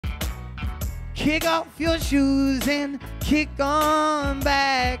Kick off your shoes and kick on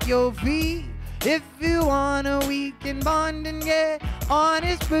back your feet. If you want a weekend bond and get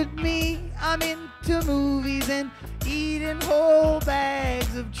honest with me, I'm into movies and eating whole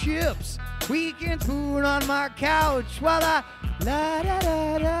bags of chips. Weekend food on my couch while I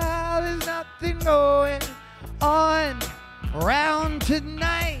la-da-da-da. There's nothing going on around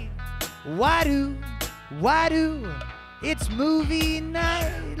tonight. Why do? It's movie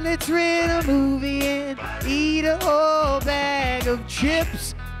night. Let's rent a movie and eat a whole bag of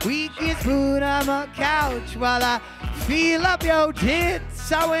chips. Weekend food on my couch while I feel up your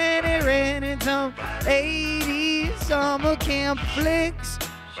tits. I went and rented some 80s summer camp flicks,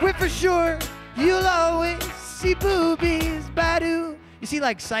 where for sure you'll always see boobies. Badu. You see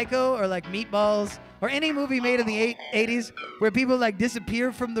like Psycho or like Meatballs or any movie made in the 80s where people like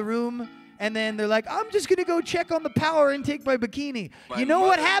disappear from the room and then they're like, I'm just gonna go check on the power and take my bikini. You know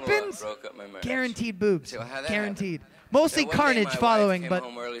what happens? Guaranteed boobs. Guaranteed. Mostly carnage following, but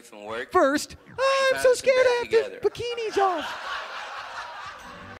first, I'm so scared I have the bikinis off.